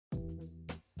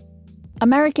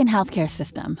American healthcare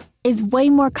system is way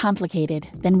more complicated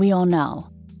than we all know,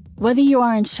 whether you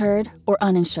are insured or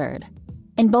uninsured.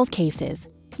 In both cases,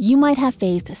 you might have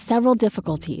faced several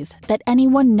difficulties that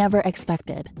anyone never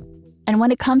expected. And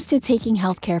when it comes to taking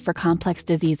healthcare for complex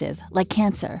diseases like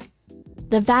cancer,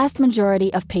 the vast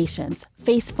majority of patients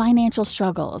face financial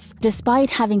struggles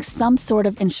despite having some sort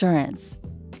of insurance.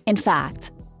 In fact,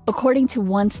 according to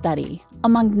one study,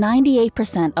 among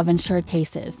 98% of insured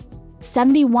cases,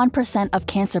 71% of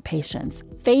cancer patients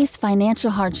face financial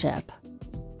hardship.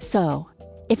 So,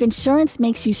 if insurance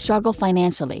makes you struggle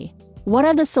financially, what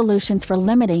are the solutions for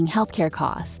limiting healthcare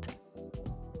costs?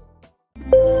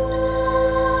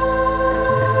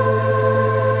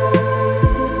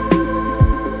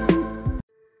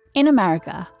 In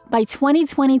America, by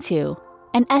 2022,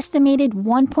 an estimated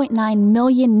 1.9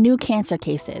 million new cancer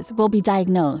cases will be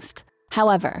diagnosed.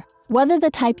 However, whether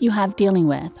the type you have dealing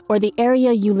with or the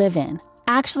area you live in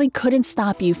actually couldn't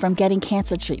stop you from getting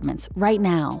cancer treatments right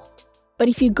now. But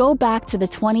if you go back to the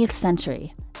 20th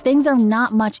century, things are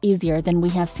not much easier than we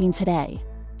have seen today.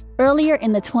 Earlier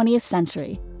in the 20th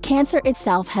century, cancer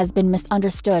itself has been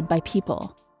misunderstood by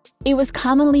people. It was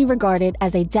commonly regarded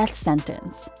as a death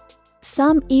sentence.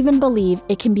 Some even believe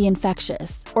it can be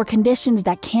infectious or conditions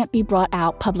that can't be brought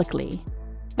out publicly.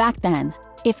 Back then,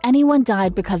 if anyone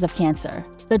died because of cancer,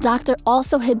 the doctor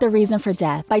also hid the reason for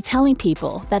death by telling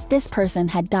people that this person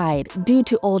had died due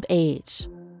to old age.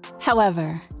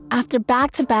 However, after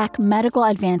back-to-back medical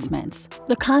advancements,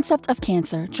 the concept of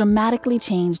cancer dramatically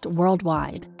changed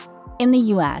worldwide. In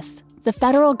the US, the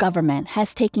federal government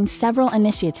has taken several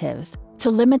initiatives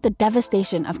to limit the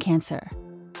devastation of cancer.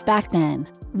 Back then,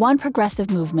 one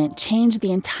progressive movement changed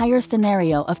the entire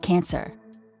scenario of cancer.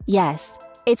 Yes,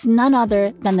 it's none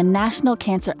other than the National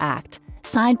Cancer Act,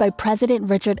 signed by President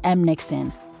Richard M.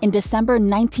 Nixon in December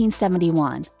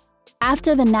 1971.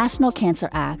 After the National Cancer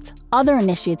Act, other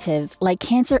initiatives like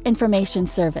Cancer Information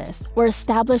Service were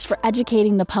established for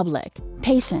educating the public,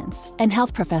 patients, and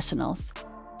health professionals.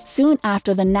 Soon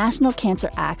after the National Cancer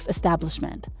Act's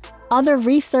establishment, other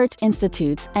research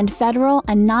institutes and federal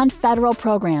and non-federal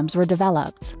programs were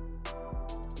developed.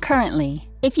 Currently,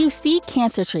 if you seek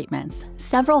cancer treatments,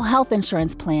 several health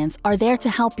insurance plans are there to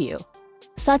help you,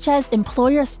 such as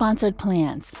employer-sponsored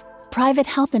plans, private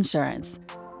health insurance,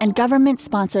 and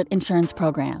government-sponsored insurance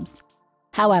programs.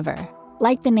 However,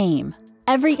 like the name,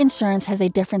 every insurance has a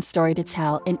different story to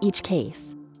tell in each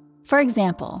case. For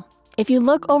example, if you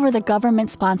look over the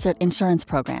government-sponsored insurance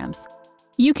programs,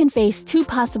 you can face two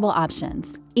possible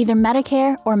options, either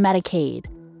Medicare or Medicaid.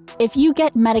 If you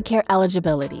get Medicare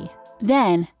eligibility,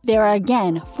 then there are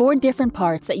again 4 different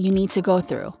parts that you need to go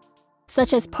through,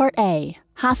 such as Part A,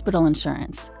 hospital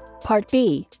insurance, Part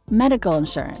B, medical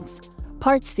insurance,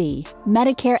 Part C,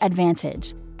 Medicare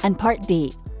Advantage, and Part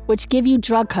D, which give you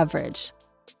drug coverage.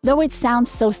 Though it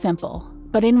sounds so simple,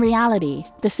 but in reality,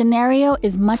 the scenario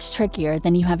is much trickier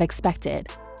than you have expected.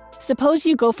 Suppose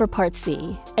you go for Part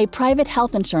C, a private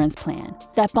health insurance plan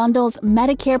that bundles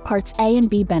Medicare Parts A and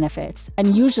B benefits,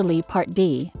 and usually Part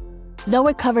D. Though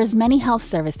it covers many health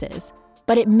services,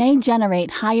 but it may generate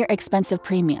higher expensive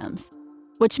premiums,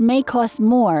 which may cost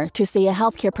more to see a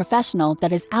healthcare professional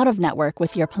that is out of network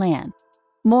with your plan.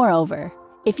 Moreover,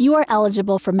 if you are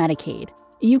eligible for Medicaid,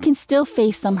 you can still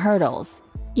face some hurdles.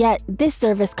 Yet, this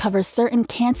service covers certain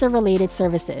cancer-related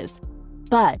services,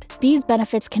 but these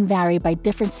benefits can vary by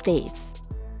different states.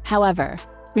 However,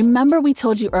 remember we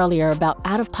told you earlier about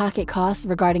out-of-pocket costs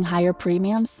regarding higher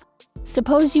premiums?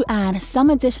 Suppose you add some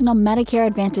additional Medicare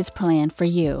Advantage plan for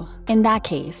you. In that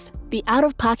case, the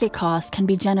out-of-pocket cost can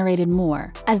be generated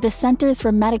more, as the Centers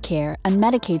for Medicare and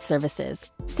Medicaid Services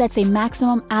sets a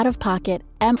maximum out-of-pocket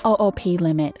MOOP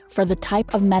limit for the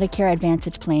type of Medicare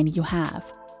Advantage plan you have.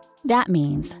 That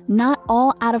means not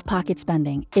all out-of-pocket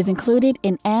spending is included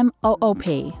in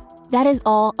MOOP. That is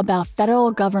all about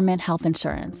federal government health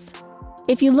insurance.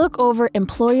 If you look over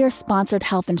employer-sponsored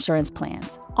health insurance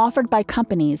plans offered by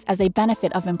companies as a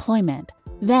benefit of employment,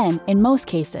 then, in most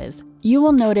cases, you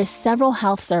will notice several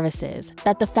health services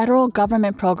that the federal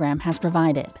government program has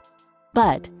provided.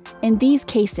 But, in these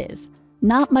cases,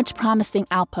 not much promising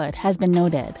output has been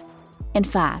noted. In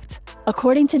fact,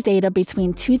 according to data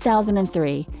between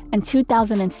 2003 and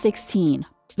 2016,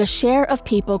 the share of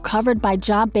people covered by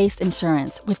job-based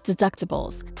insurance with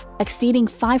deductibles exceeding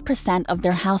 5% of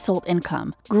their household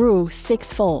income grew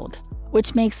 6-fold,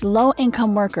 which makes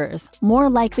low-income workers more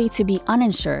likely to be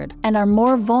uninsured and are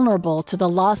more vulnerable to the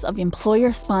loss of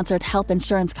employer-sponsored health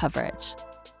insurance coverage.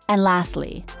 And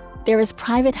lastly, there is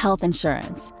private health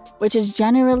insurance, which is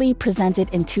generally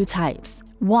presented in 2 types.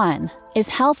 One is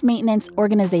health maintenance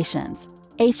organizations,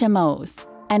 HMOs,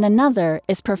 and another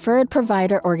is preferred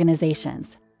provider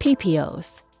organizations,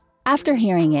 PPOs. After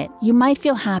hearing it, you might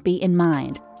feel happy in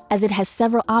mind, as it has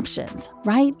several options,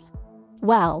 right?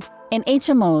 Well, in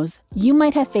HMOs, you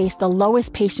might have faced the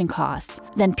lowest patient costs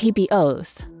than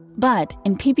PPOs. But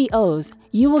in PPOs,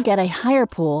 you will get a higher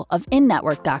pool of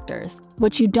in-network doctors,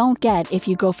 which you don't get if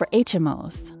you go for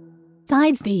HMOs.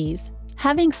 Besides these,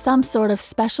 having some sort of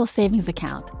special savings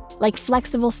account, like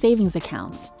flexible savings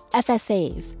accounts,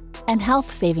 FSAs, and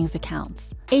health savings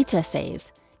accounts,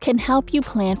 HSAs, can help you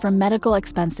plan for medical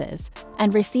expenses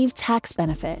and receive tax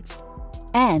benefits.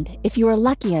 And if you are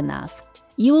lucky enough,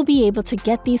 you will be able to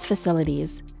get these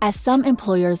facilities, as some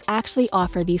employers actually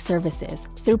offer these services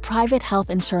through private health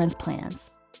insurance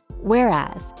plans.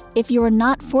 Whereas, if you are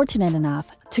not fortunate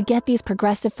enough to get these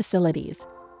progressive facilities,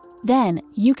 then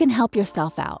you can help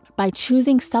yourself out by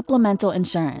choosing supplemental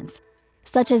insurance,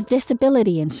 such as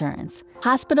disability insurance,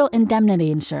 hospital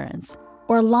indemnity insurance,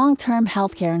 or long-term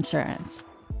healthcare insurance.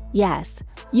 Yes,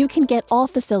 you can get all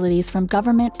facilities from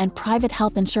government and private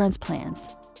health insurance plans.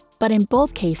 But in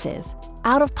both cases,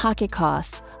 out-of-pocket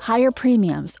costs, higher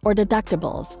premiums, or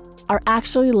deductibles are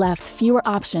actually left fewer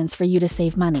options for you to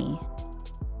save money.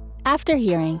 After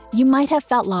hearing, you might have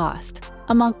felt lost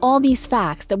among all these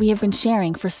facts that we have been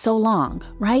sharing for so long,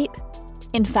 right?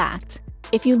 In fact,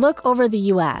 if you look over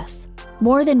the US,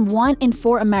 more than 1 in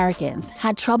 4 Americans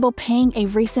had trouble paying a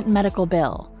recent medical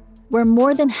bill, where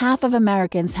more than half of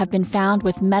Americans have been found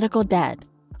with medical debt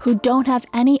who don't have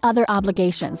any other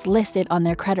obligations listed on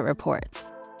their credit reports.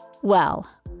 Well,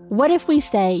 what if we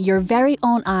say your very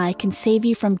own eye can save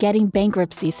you from getting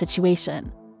bankruptcy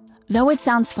situation? Though it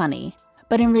sounds funny,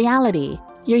 but in reality,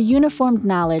 your uniformed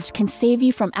knowledge can save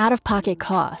you from out-of-pocket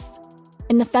costs.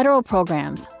 In the federal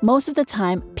programs, most of the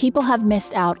time, people have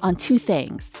missed out on 2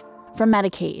 things. For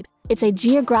Medicaid, it's a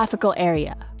geographical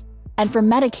area. And for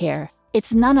Medicare,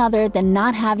 it's none other than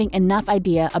not having enough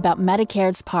idea about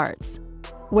Medicare's parts.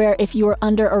 Where if you are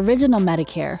under Original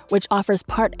Medicare, which offers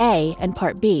Part A and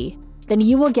Part B, then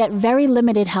you will get very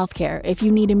limited healthcare if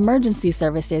you need emergency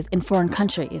services in foreign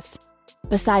countries.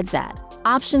 Besides that,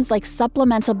 options like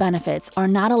supplemental benefits are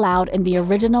not allowed in the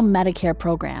Original Medicare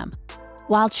program.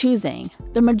 While choosing,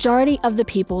 the majority of the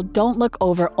people don't look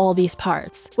over all these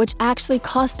parts, which actually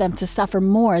cost them to suffer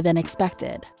more than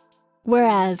expected.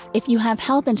 Whereas, if you have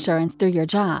health insurance through your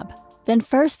job, then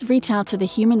first reach out to the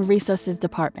Human Resources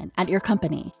Department at your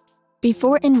company.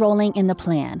 Before enrolling in the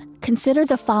plan, consider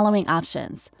the following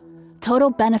options: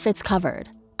 total benefits covered,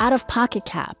 out-of-pocket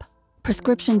cap,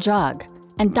 prescription drug,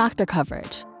 and doctor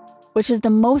coverage, which is the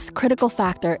most critical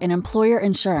factor in employer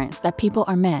insurance that people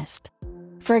are missed.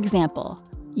 For example,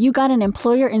 you got an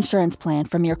employer insurance plan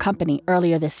from your company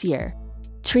earlier this year.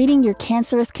 Treating your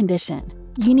cancerous condition,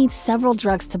 you need several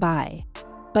drugs to buy.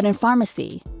 But in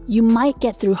pharmacy, you might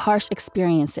get through harsh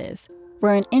experiences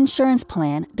where an insurance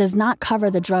plan does not cover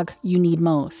the drug you need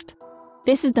most.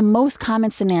 This is the most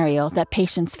common scenario that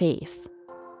patients face.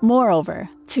 Moreover,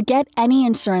 to get any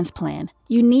insurance plan,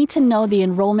 you need to know the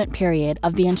enrollment period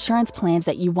of the insurance plans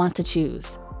that you want to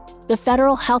choose. The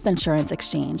Federal Health Insurance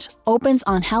Exchange opens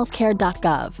on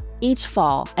healthcare.gov each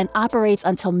fall and operates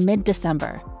until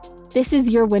mid-December. This is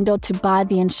your window to buy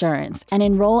the insurance and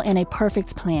enroll in a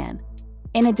perfect plan.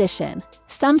 In addition,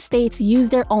 some states use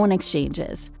their own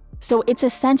exchanges, so it's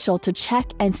essential to check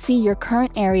and see your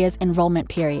current area's enrollment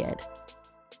period.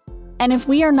 And if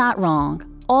we are not wrong,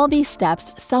 all these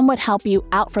steps somewhat help you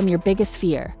out from your biggest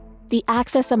fear, the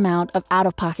excess amount of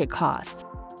out-of-pocket costs.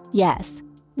 Yes,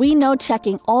 we know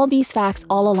checking all these facts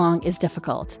all along is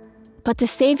difficult, but to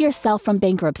save yourself from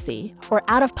bankruptcy or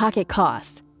out-of-pocket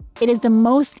costs, it is the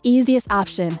most easiest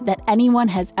option that anyone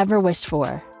has ever wished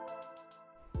for.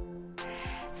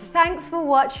 Thanks for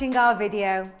watching our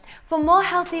video. For more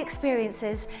healthy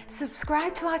experiences,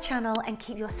 subscribe to our channel and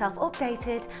keep yourself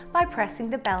updated by pressing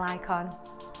the bell icon.